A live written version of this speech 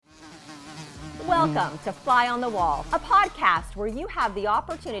Welcome to Fly on the Wall, a podcast where you have the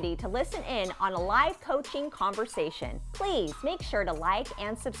opportunity to listen in on a live coaching conversation. Please make sure to like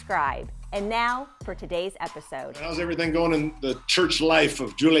and subscribe. And now for today's episode. How's everything going in the church life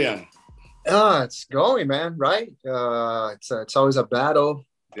of Julian? It's going, man, right? It's always a battle,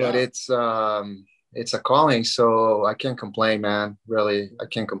 but it's a calling. So I can't complain, man. Really, I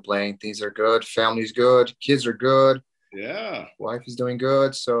can't complain. Things are good. Family's good. Kids are good. Yeah. Wife is doing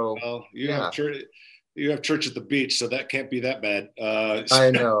good. So well, have church. You have church at the beach, so that can't be that bad. I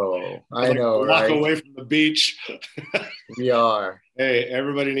know. Walk right? away from the beach. We are. Hey,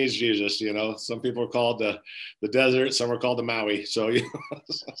 everybody needs Jesus. You know, some people are called the desert, some are called the Maui. So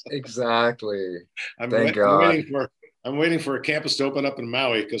Exactly. I'm waiting for a campus to open up in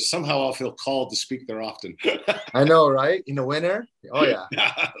Maui because somehow I'll feel called to speak there often. I know, right? In the winter. Oh yeah.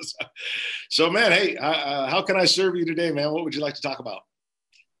 So, man, hey, how can I serve you today, man? What would you like to talk about?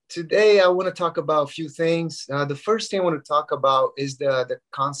 Today, I want to talk about a few things. The first thing I want to talk about is the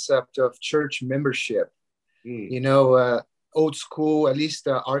concept of church membership. You know, old school, at least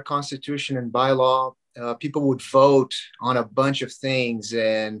our constitution and bylaw, people would vote on a bunch of things.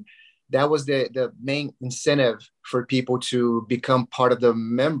 And that was the main incentive for people to become part of the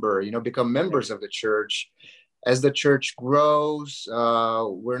member, become members of the church. As the church grows,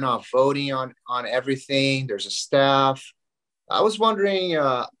 we're not voting on everything. There's a staff. I was wondering,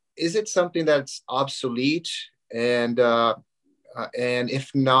 is it something that's obsolete? And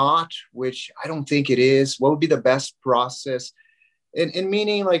if not, which I don't think it is, what would be the best process? And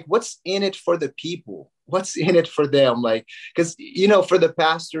meaning, like, what's in it for the people? What's in it for them? Like, because, for the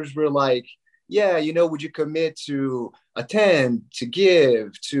pastors, we're like, yeah, would you commit to attend, to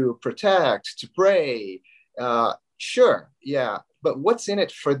give, to protect, to pray? Sure. Yeah. But what's in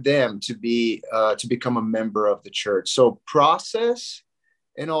it for them to become a member of the church? So process,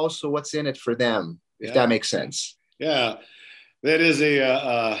 and also what's in it for them, if that makes sense. Yeah, that is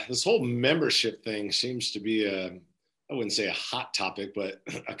this whole membership thing seems to be I wouldn't say a hot topic, but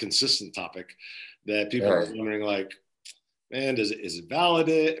a consistent topic that people are wondering, like, man, is it valid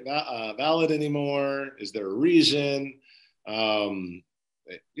anymore? Is there a reason? And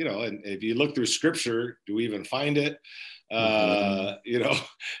if you look through scripture, do we even find it? Do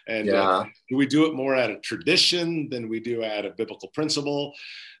we do it more out of tradition than we do out of biblical principle?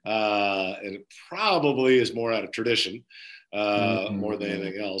 And it probably is more out of tradition, more than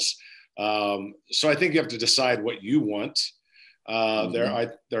anything else. So I think you have to decide what you want. There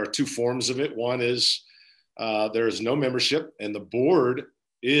are two forms of it. One is there is no membership, and the board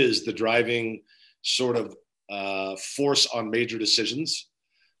is the driving sort of force on major decisions.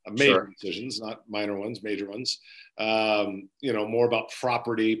 Decisions, not minor ones, major ones. More about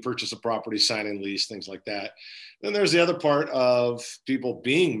property, purchase of property, sign and lease, things like that. Then there's the other part of people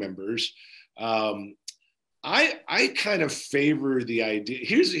being members. I kind of favor the idea.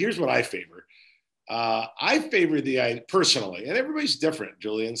 Here's what I favor. I favor the idea personally, and everybody's different,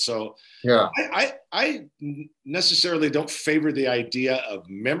 Julian. So yeah, I necessarily don't favor the idea of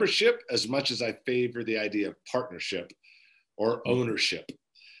membership as much as I favor the idea of partnership or ownership.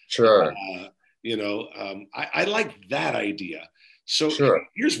 Sure. I like that idea. So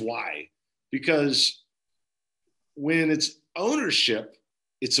Here's why. Because when it's ownership,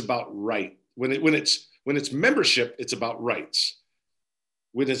 it's about right. When it's membership, it's about rights.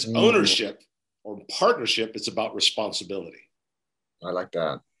 When it's ownership or partnership, it's about responsibility. I like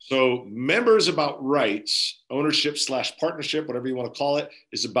that. So members about rights, ownership / partnership, whatever you want to call it,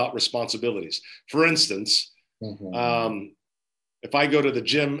 is about responsibilities. For instance, if I go to the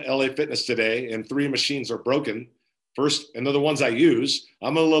gym, LA Fitness today, and 3 machines are broken, and they're the ones I use,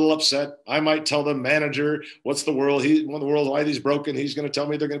 I'm a little upset. I might tell the manager, why these broken? He's going to tell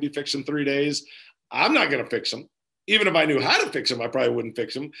me they're going to be fixed in 3 days. I'm not going to fix them. Even if I knew how to fix them, I probably wouldn't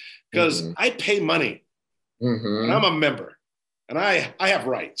fix them because I pay money and I'm a member and I have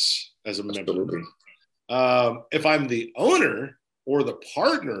rights as a member. If I'm the owner or the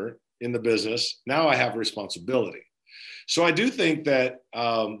partner in the business, now I have responsibility. So I do think that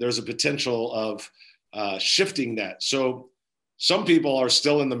there's a potential of shifting that. So some people are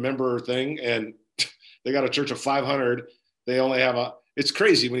still in the member thing and they got a church of 500. They only have it's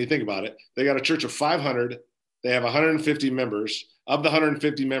crazy when you think about it. They got a church of 500. They have 150 members. Of the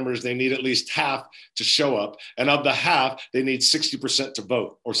 150 members, they need at least half to show up. And of the half, they need 60% to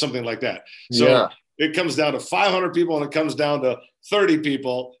vote or something like that. So it comes down to 500 people and it comes down to 30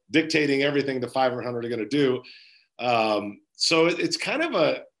 people dictating everything the 500 are going to do. So it's kind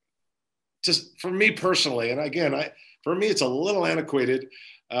of just for me personally, and again, for me, it's a little antiquated.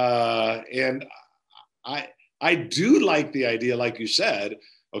 And I do like the idea, like you said,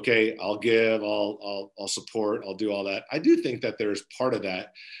 okay, I'll give, I'll support, I'll do all that. I do think that there's part of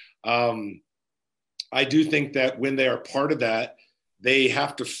that. I do think that when they are part of that, they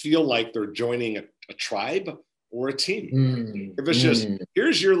have to feel like they're joining a tribe or a team. If it's just,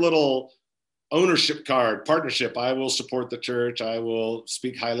 here's your little ownership card, partnership, I will support the church, I will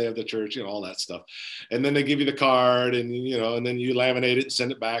speak highly of the church, all that stuff. And then they give you the card and, and then you laminate it and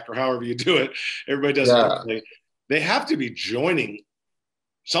send it back, or however you do it. Everybody does it differently. They have to be joining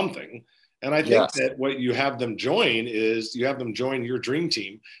something. And I think that what you have them join is you have them join your dream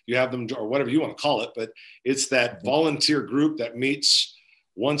team. You have them, or whatever you want to call it, but it's that volunteer group that meets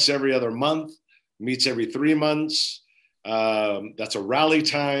once every other month, meets every 3 months. That's a rally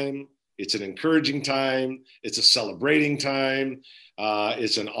time. It's an encouraging time. It's a celebrating time.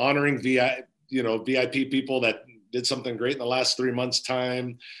 It's an honoring VIP people that did something great in the last 3 months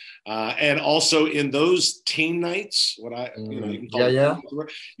time. And also in those team nights, you can call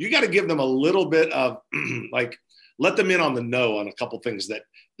you got to give them a little bit of like, let them in on the know on a couple things that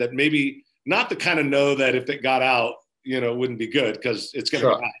maybe not the kind of know that if it got out, wouldn't be good, because it's going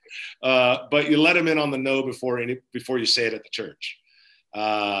to be bad. But you let them in on the know before you say it at the church.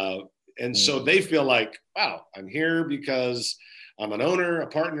 And so they feel like, wow, I'm here because I'm an owner, a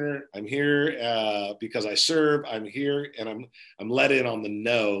partner. I'm here because I serve. I'm here, and I'm let in on the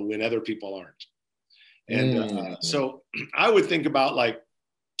know when other people aren't. And so I would think about, like,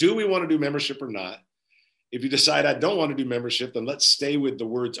 do we want to do membership or not? If you decide I don't want to do membership, then let's stay with the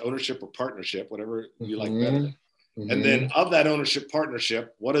words ownership or partnership, whatever you like better. And then of that ownership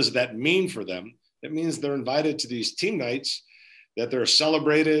partnership, what does that mean for them? It means they're invited to these team nights, that they're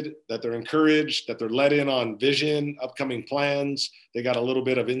celebrated, that they're encouraged, that they're let in on vision, upcoming plans. They got a little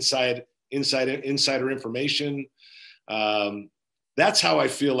bit of insider information. That's how I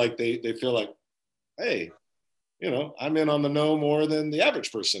feel like they feel like, hey, I'm in on the know more than the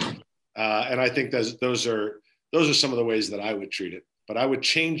average person. And I think those are some of the ways that I would treat it. But I would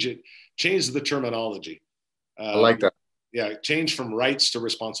change the terminology. I like that. Yeah, change from rights to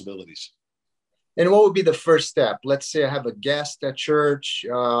responsibilities. And what would be the first step? Let's say I have a guest at church.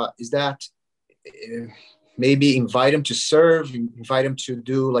 Is that maybe invite him to serve, invite him to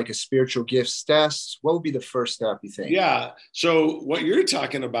do like a spiritual gifts test? What would be the first step, you think? Yeah. So what you're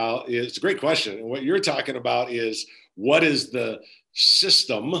talking about is a great question. And what you're talking about is, what is the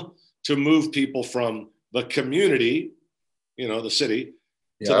system to move people from the community, the city,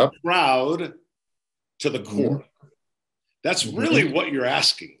 to the crowd, to the core? That's really what you're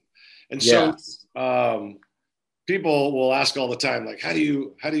asking. And so people will ask all the time, like, how do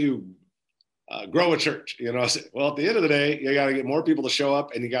you grow a church? I say, well, at the end of the day, you got to get more people to show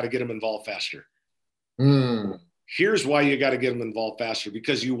up, and you got to get them involved faster. Here's why you got to get them involved faster: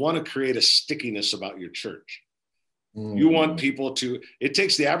 because you want to create a stickiness about your church. You want people it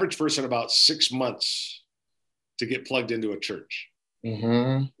takes the average person about 6 months to get plugged into a church.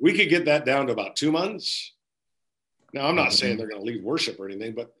 We could get that down to about 2 months. Now, I'm not saying they're going to leave worship or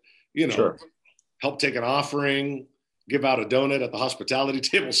anything, but help take an offering, give out a donut at the hospitality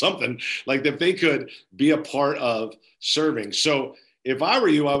table, something like that. They could be a part of serving. So if I were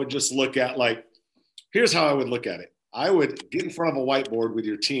you, I would just look at, like, here's how I would look at it. I would get in front of a whiteboard with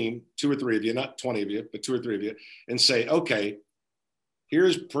your team, 2 or 3 of you, not 20 of you, but 2 or 3 of you, and say, okay,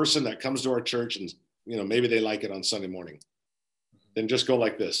 here's a person that comes to our church and, maybe they like it on Sunday morning. Then just go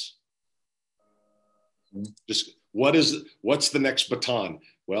like this. Just what's the next baton?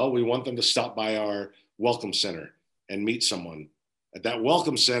 Well, we want them to stop by our welcome center and meet someone. At that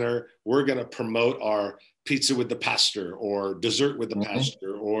welcome center, we're going to promote our pizza with the pastor, or dessert with the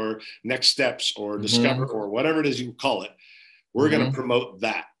pastor, or next steps, or discover, or whatever it is you call it. We're going to promote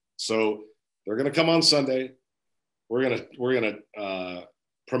that. So they're going to come on Sunday. We're going to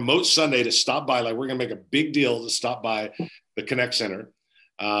promote Sunday to stop by. Like, we're going to make a big deal to stop by the Connect Center.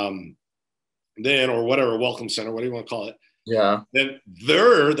 Then, or whatever, welcome center, what do you want to call it? Yeah. Then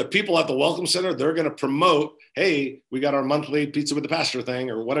the people at the welcome center, they're going to promote, hey, we got our monthly pizza with the pastor thing,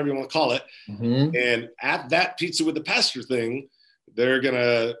 or whatever you want to call it. And at that pizza with the pastor thing, they're going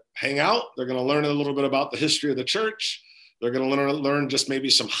to hang out. They're going to learn a little bit about the history of the church. They're going to learn just maybe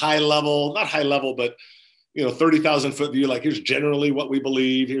some high level, not high level, but 30,000 foot view. Like, here's generally what we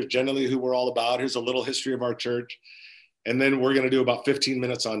believe. Here's generally who we're all about. Here's a little history of our church. And then we're going to do about 15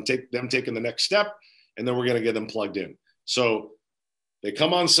 minutes on them taking the next step. And then we're going to get them plugged in. So they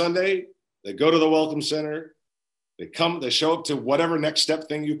come on Sunday, they go to the welcome center, they show up to whatever next step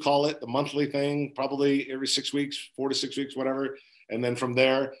thing you call it, the monthly thing, probably every 6 weeks, 4 to 6 weeks, whatever. And then from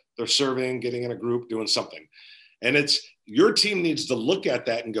there, they're serving, getting in a group, doing something. And your team needs to look at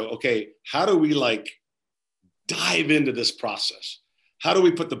that and go, okay, how do we, like, dive into this process? How do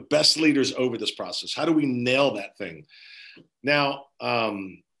we put the best leaders over this process? How do we nail that thing? Now,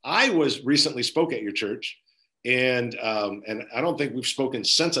 I was recently spoke at your church, and I don't think we've spoken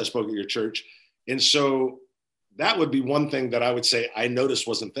since I spoke at your church. And so that would be one thing that I would say I noticed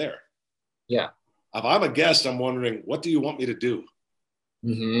wasn't there. Yeah. If I'm a guest, I'm wondering, what do you want me to do?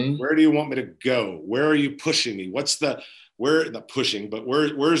 Mm-hmm. Where do you want me to go? Where are you pushing me? What's the lane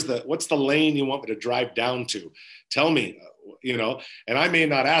you want me to drive down to? Tell me, and I may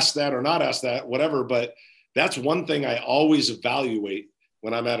not ask that or not ask that, whatever, but that's one thing I always evaluate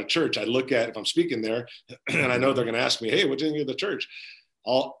when I'm at a church. I look at, if I'm speaking there and I know they're going to ask me, hey, what do you think of the church?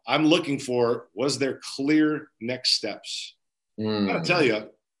 I'm looking for, was there clear next steps? I got to tell you,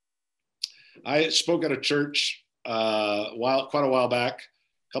 I spoke at a church quite a while back,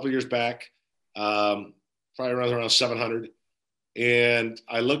 a couple of years back, probably around 700. And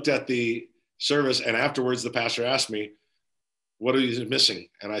I looked at the service, and afterwards the pastor asked me, what are you missing?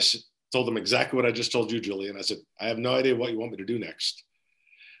 And I told them exactly what I just told you, Julian. I said, I have no idea what you want me to do next.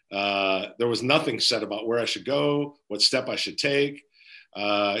 There was nothing said about where I should go, what step I should take.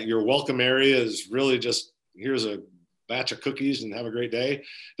 Your welcome area is really just, here's a batch of cookies and have a great day.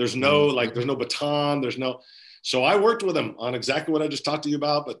 There's no baton. So I worked with them on exactly what I just talked to you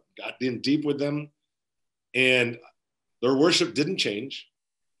about, but got in deep with them, and their worship didn't change.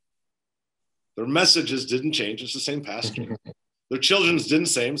 Their messages didn't change. It's the same pastor. Their children's didn't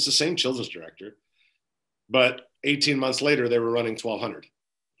change. It's the same children's director. But 18 months later, they were running 1,200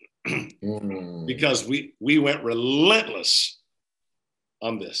 because we went relentless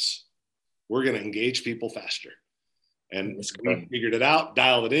on this. We're going to engage people faster. And we figured it out,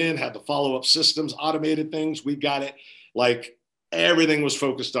 dialed it in, had the follow-up systems, automated things. We got it. Like, everything was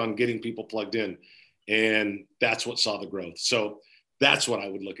focused on getting people plugged in. And that's what saw the growth. So that's what I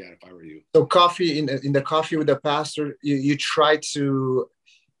would look at if I were you. So coffee, in the coffee with the pastor, you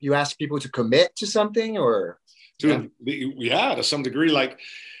ask people to commit to something, or? To some degree.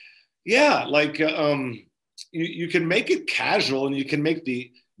 You can make it casual, and you can make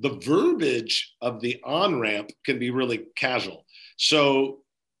the verbiage of the on-ramp can be really casual. So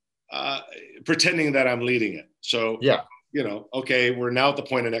pretending that I'm leading it. So, okay, we're now at the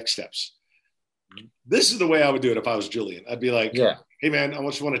point of next steps. This is the way I would do it if I was Julian. I'd be like, hey, man, I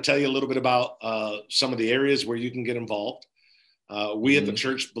just want to tell you a little bit about some of the areas where you can get involved. We at the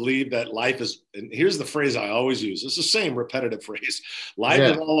church believe that life is, and here's the phrase I always use. It's the same repetitive phrase. Life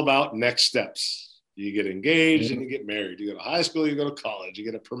is all about next steps. You get engaged and you get married. You go to high school, you go to college, you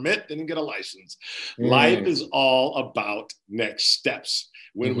get a permit, then you get a license. Life is all about next steps.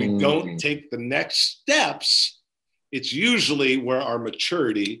 When we don't take the next steps, it's usually where our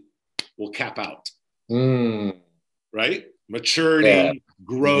maturity will cap out. Right? Maturity,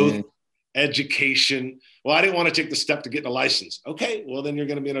 growth, education. Well, I didn't want to take the step to get a license. Okay, well, then you're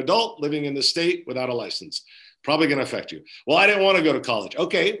going to be an adult living in the state without a license. Probably going to affect you. Well, I didn't want to go to college.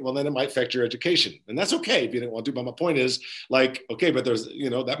 Okay, well, then it might affect your education. And that's okay if you didn't want to. But my point is, okay, but there's,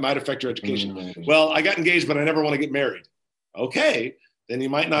 that might affect your education. Well, I got engaged, but I never want to get married. Okay, then you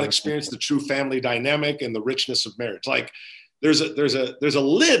might not experience the true family dynamic and the richness of marriage. There's a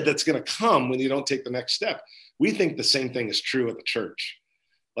lid that's going to come when you don't take the next step. We think the same thing is true at the church.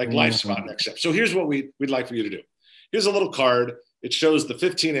 Life's about next step. So here's what we'd like for you to do. Here's a little card. It shows the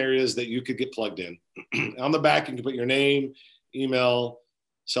 15 areas that you could get plugged in. On the back, you can put your name, email,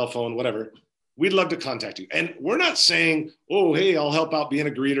 cell phone, whatever. We'd love to contact you. And we're not saying, oh, hey, I'll help out being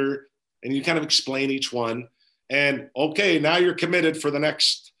a greeter. And you kind of explain each one. And okay, now you're committed for the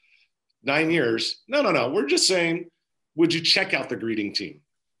next 9 years. No. We're just saying, would you check out the greeting team?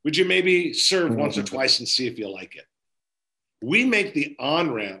 Would you maybe serve once or twice and see if you like it? We make the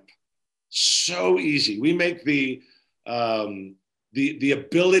on-ramp so easy. We make the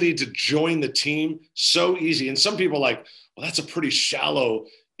ability to join the team so easy. And some people well, that's a pretty shallow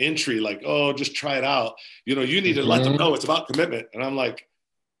entry. Just try it out. You need to let them know it's about commitment. And I'm like,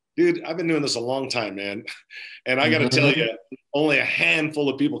 dude, I've been doing this a long time, man. And I got to tell you, only a handful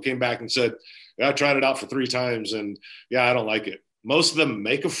of people came back and said, I tried it out for 3 times and I don't like it. Most of them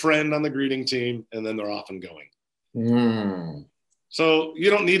make a friend on the greeting team and then they're off and going. So you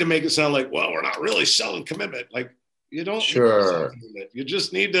don't need to make it sound like, well, we're not really selling commitment. You don't. Sure. You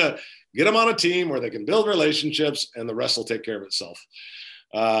just need to get them on a team where they can build relationships and the rest will take care of itself.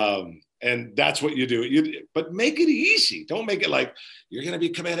 And that's what you do. But make it easy. Don't make it like you're going to be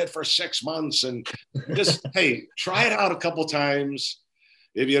committed for 6 months and just, hey, try it out a couple times.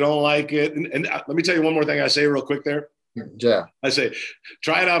 If you don't like it. And let me tell you one more thing I say real quick there. Yeah. I say,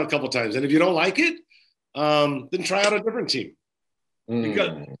 try it out a couple times. And if you don't like it, then try out a different team.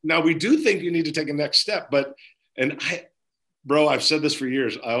 Because now we do think you need to take a next step, bro, I've said this for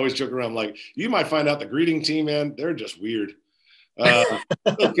years. I always joke around like, you might find out the greeting team, man, they're just weird. Uh,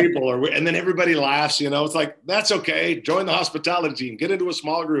 People are weird. And then everybody laughs, it's like, that's okay. Join the hospitality team, get into a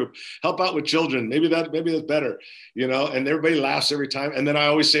small group, help out with children. Maybe that's better, and everybody laughs every time. And then I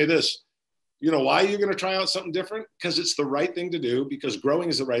always say this, why are you going to try out something different? Because it's the right thing to do, because growing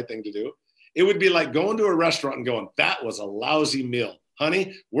is the right thing to do. It would be like going to a restaurant and going, that was a lousy meal.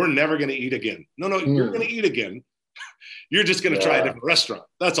 Honey, we're never going to eat again. No, you're going to eat again. You're just going to try a different restaurant.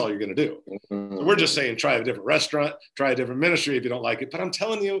 That's all you're going to do. So we're just saying, try a different restaurant, try a different ministry if you don't like it. But I'm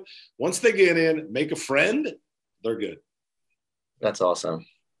telling you, once they get in, make a friend, they're good. That's awesome.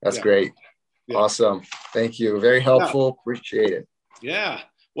 That's great. Yeah. Awesome. Thank you. Very helpful. Yeah. Appreciate it. Yeah.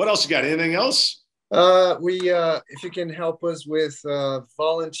 What else you got? Anything else? If you can help us with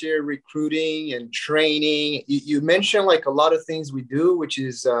volunteer recruiting and training, you mentioned like a lot of things we do, which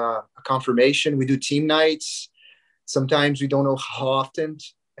is a confirmation. We do team nights. Sometimes we don't know how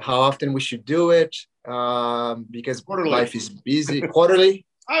often we should do it because quarterly. Life is busy. Quarterly.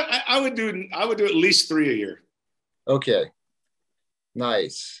 I would do at least 3 a year. Okay,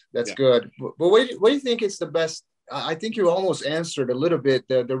 nice. That's good. But what do you think is the best? I think you almost answered a little bit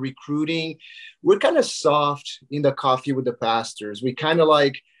the recruiting. We're kind of soft in the coffee with the pastors. We kind of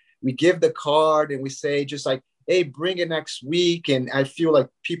like, we give the card and we say just like, hey, bring it next week. And I feel like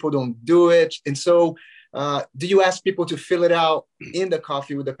people don't do it. And so do you ask people to fill it out in the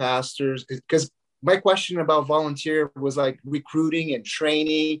coffee with the pastors? Because my question about volunteer was like recruiting and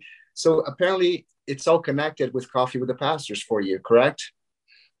training. So apparently it's all connected with coffee with the pastors for you, correct?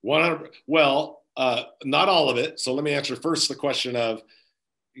 100. Well, not all of it. So let me answer first the question of,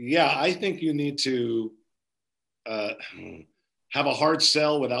 I think you need to have a hard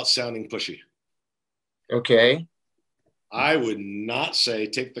sell without sounding pushy. Okay. I would not say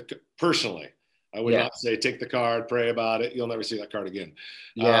personally, I would not say take the card, pray about it. You'll never see that card again.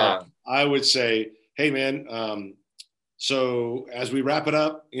 Yeah. I would say, hey man, so as we wrap it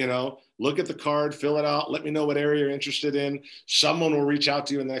up, look at the card, fill it out. Let me know what area you're interested in. Someone will reach out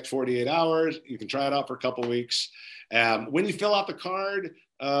to you in the next 48 hours. You can try it out for a couple of weeks. When you fill out the card,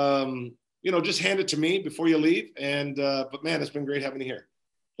 just hand it to me before you leave. But man, it's been great having you here.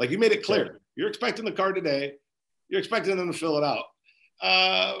 Like you made it clear. You're expecting the card today. You're expecting them to fill it out.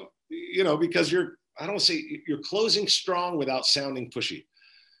 Because you're closing strong without sounding pushy.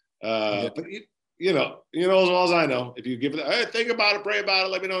 But you know as well as I know, if you give it, hey, think about it, pray about it,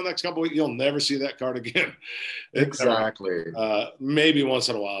 let me know in the next couple of weeks, you'll never see that card again. Exactly. Maybe once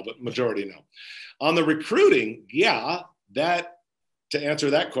in a while, but majority no. On the recruiting, that to answer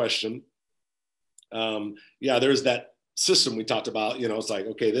that question, there's that system we talked about. It's like,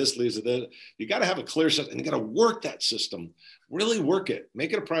 okay, this leads to this. You got to have a clear system, and you got to work that system, really work it,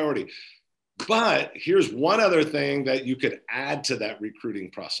 make it a priority. But here's one other thing that you could add to that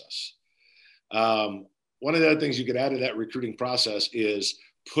recruiting process. One of the other things you could add to that recruiting process is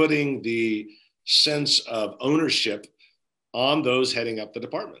putting the sense of ownership on those heading up the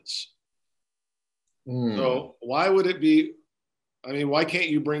departments. So why would it be, why can't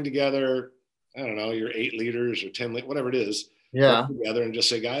you bring together, I don't know, your 8 leaders or 10, whatever it is, together and just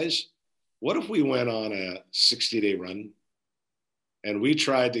say, guys, what if we went on a 60-day run and we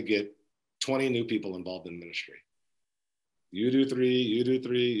tried to get 20 new people involved in ministry? You do 3, you do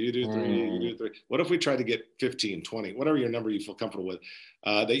 3, you do 3, you do 3. What if we try to get 15, 20, whatever your number you feel comfortable with,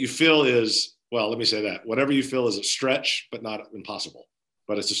 that you feel is, let me say that, whatever you feel is a stretch, but not impossible,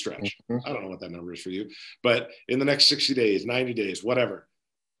 but it's a stretch. I don't know what that number is for you, but in the next 60 days, 90 days, whatever,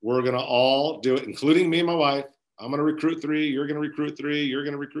 we're going to all do it, including me and my wife. I'm going to recruit 3, you're going to recruit 3, you're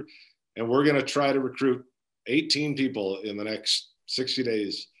going to recruit, and we're going to try to recruit 18 people in the next 60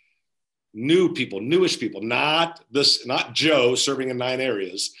 days. New people, newish people, not Joe serving in 9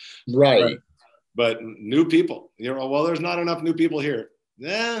 areas. Right. But new people. There's not enough new people here.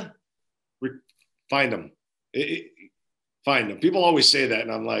 Find them. Find them. People always say that.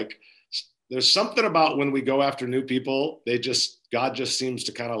 And I'm like, there's something about when we go after new people, God just seems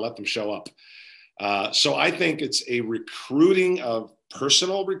to kind of let them show up. So I think it's a recruiting of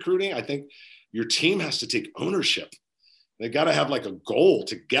personal recruiting. I think your team has to take ownership. They got to have like a goal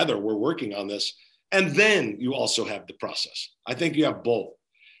together. We're working on this. And then you also have the process. I think you have both.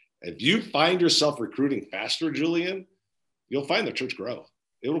 If you find yourself recruiting faster, Julian, you'll find the church grow.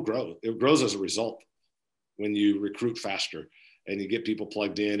 It'll grow. It grows as a result when you recruit faster and you get people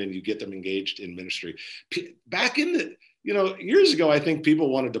plugged in and you get them engaged in ministry. Back in the, years ago, I think people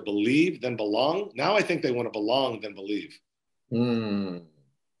wanted to believe, then belong. Now I think they want to belong, then believe.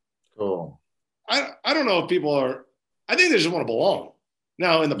 Cool. I don't know if people are, I think they just want to belong.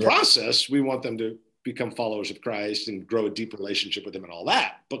 Now, in the process, we want them to become followers of Christ and grow a deep relationship with him and all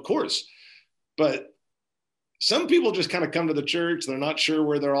that, of course. But some people just kind of come to the church. They're not sure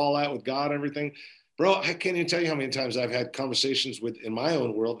where they're all at with God and everything. Bro, I can't even tell you how many times I've had conversations with, in my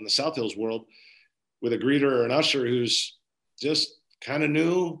own world, in the South Hills world, with a greeter or an usher who's just kind of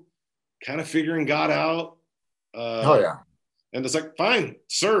new, kind of figuring God out. And it's like, fine,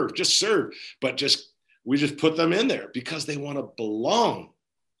 serve, just serve. But we just put them in there because they want to belong.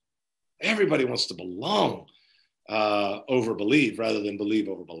 Everybody wants to belong over believe rather than believe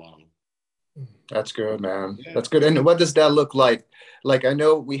over belong. That's good, man. Yeah. That's good. And what does that look like? Like, I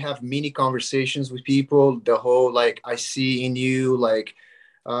know we have many conversations with people, the whole, like, I see in you, like,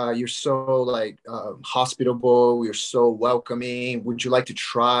 you're so like hospitable. You're so welcoming. Would you like to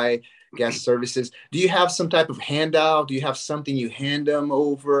try guest services? Do you have some type of handout? Do you have something you hand them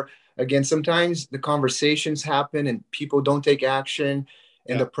over? Again, sometimes the conversations happen and people don't take action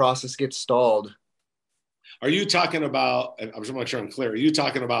and the process gets stalled. Are you talking about, I'm just want to make sure I'm clear. Are you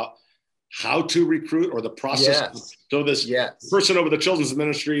talking about how to recruit or the process? Yes. So this person over the children's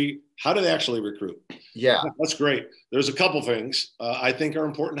ministry, how do they actually recruit? Yeah. That's great. There's a couple things I think are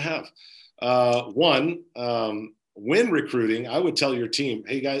important to have. One, when recruiting, I would tell your team,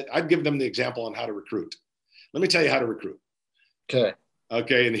 hey guys, I'd give them the example on how to recruit. Let me tell you how to recruit.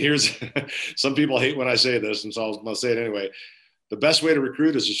 Okay. And here's, some people hate when I say this, and so I'm going to say it anyway. The best way to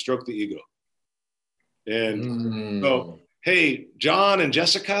recruit is to stroke the ego. And so, hey, John and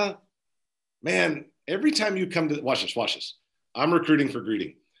Jessica, man, every time you come to, watch this. I'm recruiting for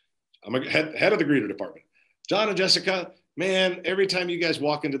greeting. I'm a head of the greeter department. John and Jessica, man, every time you guys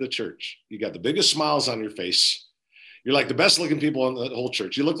walk into the church, you got the biggest smiles on your face. You're like the best looking people in the whole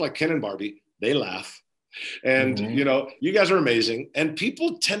church. You look like Ken and Barbie. They laugh. And, you know, you guys are amazing. And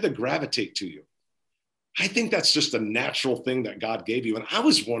people tend to gravitate to you. I think that's just a natural thing that God gave you. And I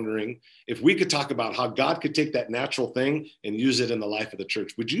was wondering if we could talk about how God could take that natural thing and use it in the life of the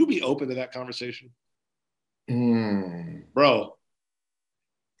church. Would you be open to that conversation? Bro,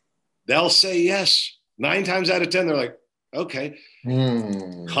 they'll say yes. 9 times out of 10, they're like, okay.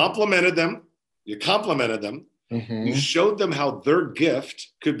 Complimented them. You complimented them. You showed them how their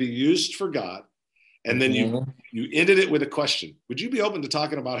gift could be used for God. And then you ended it with a question. Would you be open to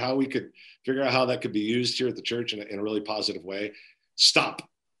talking about how we could figure out how that could be used here at the church in a really positive way? Stop.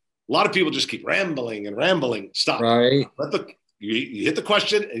 A lot of people just keep rambling and rambling. Stop. Right. You hit the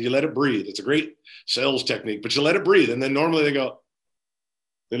question and you let it breathe. It's a great sales technique, but you let it breathe. And then normally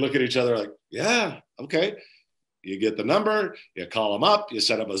they look at each other like, yeah, okay. You get the number, you call them up, you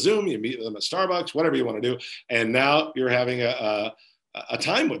set up a Zoom, you meet them at Starbucks, whatever you want to do. And now you're having a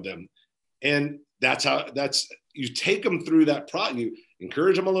time with them. And you take them through that you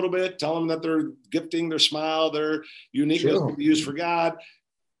encourage them a little bit, tell them that their gifting, their smile, their uniqueness can be used for God.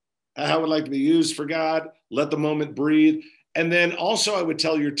 How would like to be used for God. Let the moment breathe. And then also I would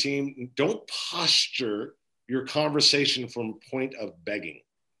tell your team, don't posture your conversation from a point of begging.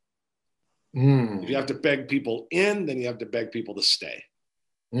 If you have to beg people in, then you have to beg people to stay.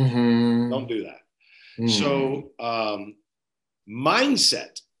 Don't do that. So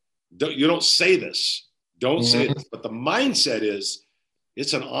mindset, you don't say this. Don't say this. But the mindset is,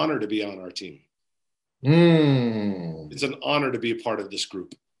 it's an honor to be on our team. It's an honor to be a part of this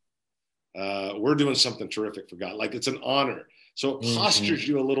group. We're doing something terrific for God. Like, it's an honor. So it postures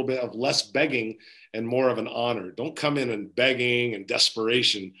you a little bit of less begging and more of an honor. Don't come in and begging and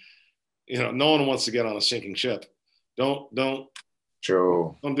desperation. You know, no one wants to get on a sinking ship. Don't do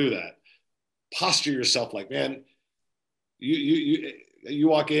that. Posture yourself like, man, you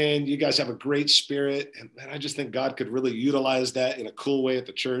walk in, you guys have a great spirit. And man, I just think God could really utilize that in a cool way at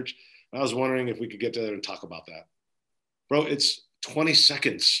the church. And I was wondering if we could get together and talk about that. Bro, it's 20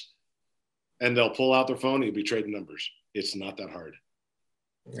 seconds and they'll pull out their phone and you'll be trading numbers. It's not that hard.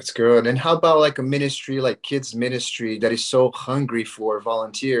 That's good. And how about like a ministry, like kids ministry, that is so hungry for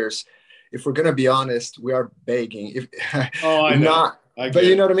volunteers? If we're going to be honest, we are begging. I know. But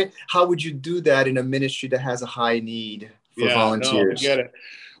you know what I mean? How would you do that in a ministry that has a high need for volunteers? No, I get it.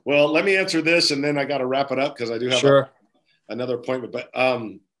 Well, let me answer this, and then I got to wrap it up because I do have another appointment. But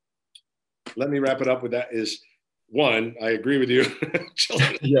let me wrap it up with that. Is one, I agree with you.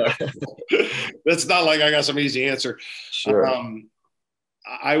 Yeah, that's not like I got some easy answer. Sure.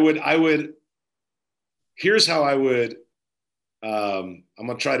 I would. Here's how I would. I'm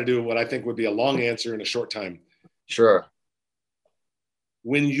gonna try to do what I think would be a long answer in a short time. Sure.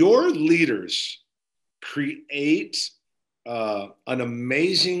 When your leaders create an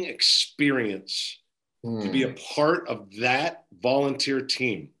amazing experience to be a part of that volunteer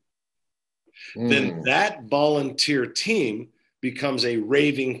team, then that volunteer team becomes a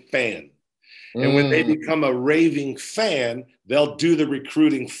raving fan. And when they become a raving fan, they'll do the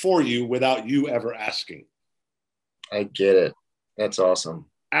recruiting for you without you ever asking. I get it. That's awesome.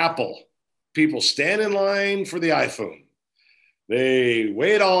 Apple, people stand in line for the iPhone. They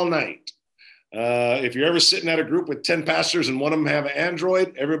wait all night. If you're ever sitting at a group with 10 pastors and one of them have an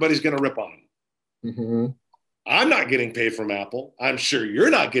Android, everybody's going to rip on them. Mm-hmm. I'm not getting paid from Apple. I'm sure you're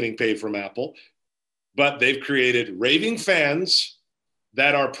not getting paid from Apple, but they've created raving fans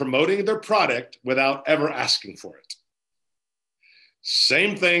that are promoting their product without ever asking for it.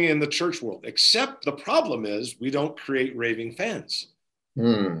 Same thing in the church world, except the problem is we don't create raving fans.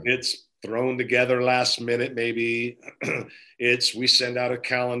 It's thrown together last minute, maybe. We send out a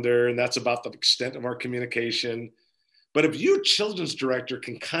calendar, and that's about the extent of our communication. But if you, children's director,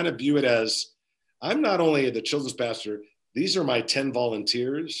 can kind of view it as, I'm not only the children's pastor, these are my 10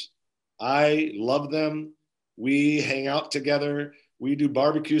 volunteers. I love them. We hang out together. We do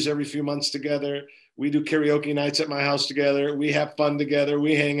barbecues every few months together. We do karaoke nights at my house together. We have fun together.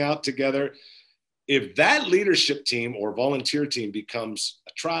 We hang out together. If that leadership team or volunteer team becomes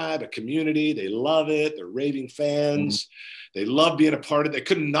a tribe, a community, they love it. They're raving fans. They love being a part of it. They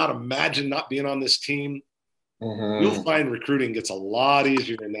could not imagine not being on this team. You'll find recruiting gets a lot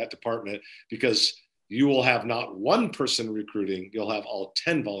easier in that department because you will have not one person recruiting. You'll have all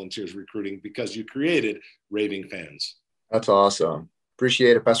 10 volunteers recruiting because you created raving fans. That's awesome.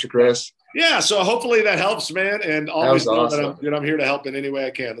 Appreciate it, Pastor Chris. Yeah, so hopefully that helps, man. And always know awesome. that I'm here to help in any way I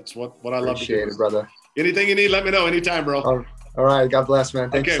can. That's what I love to do. Appreciate it, brother. Anything you need, let me know anytime, bro. All right. God bless,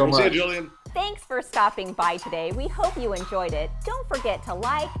 man. Thank you so much. See you, Julian. Thanks for stopping by today. We hope you enjoyed it. Don't forget to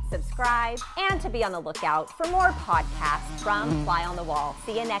like, subscribe, and to be on the lookout for more podcasts from Fly on the Wall.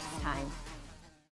 See you next time.